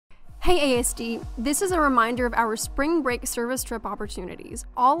Hey ASD, this is a reminder of our spring break service trip opportunities.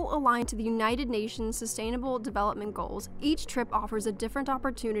 All aligned to the United Nations Sustainable Development Goals, each trip offers a different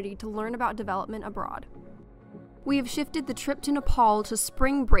opportunity to learn about development abroad. We have shifted the trip to Nepal to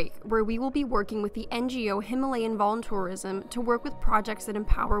spring break, where we will be working with the NGO Himalayan Voluntourism to work with projects that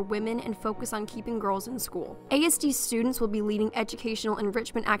empower women and focus on keeping girls in school. ASD students will be leading educational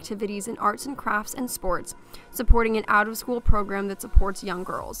enrichment activities in arts and crafts and sports, supporting an out-of-school program that supports young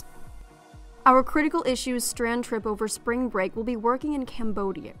girls. Our Critical Issues Strand trip over spring break will be working in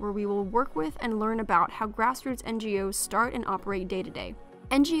Cambodia, where we will work with and learn about how grassroots NGOs start and operate day to day.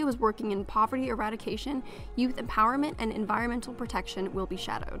 NGOs working in poverty eradication, youth empowerment, and environmental protection will be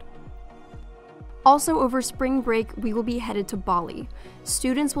shadowed. Also over spring break, we will be headed to Bali.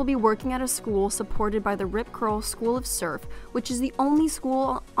 Students will be working at a school supported by the Rip Curl School of Surf, which is the only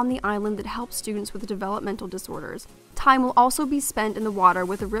school on the island that helps students with developmental disorders. Time will also be spent in the water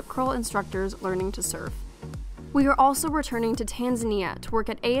with the Rip Curl instructors learning to surf. We are also returning to Tanzania to work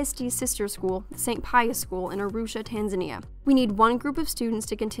at ASD's sister school, the St. Pius School in Arusha, Tanzania. We need one group of students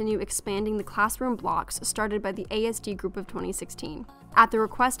to continue expanding the classroom blocks started by the ASD group of 2016. At the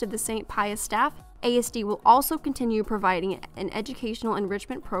request of the St. Pius staff, ASD will also continue providing an educational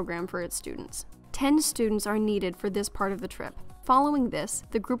enrichment program for its students. 10 students are needed for this part of the trip. Following this,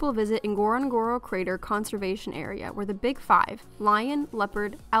 the group will visit Ngorongoro Crater Conservation Area, where the Big Five, lion,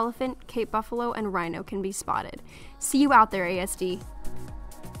 leopard, elephant, Cape buffalo, and rhino can be spotted. See you out there, ASD!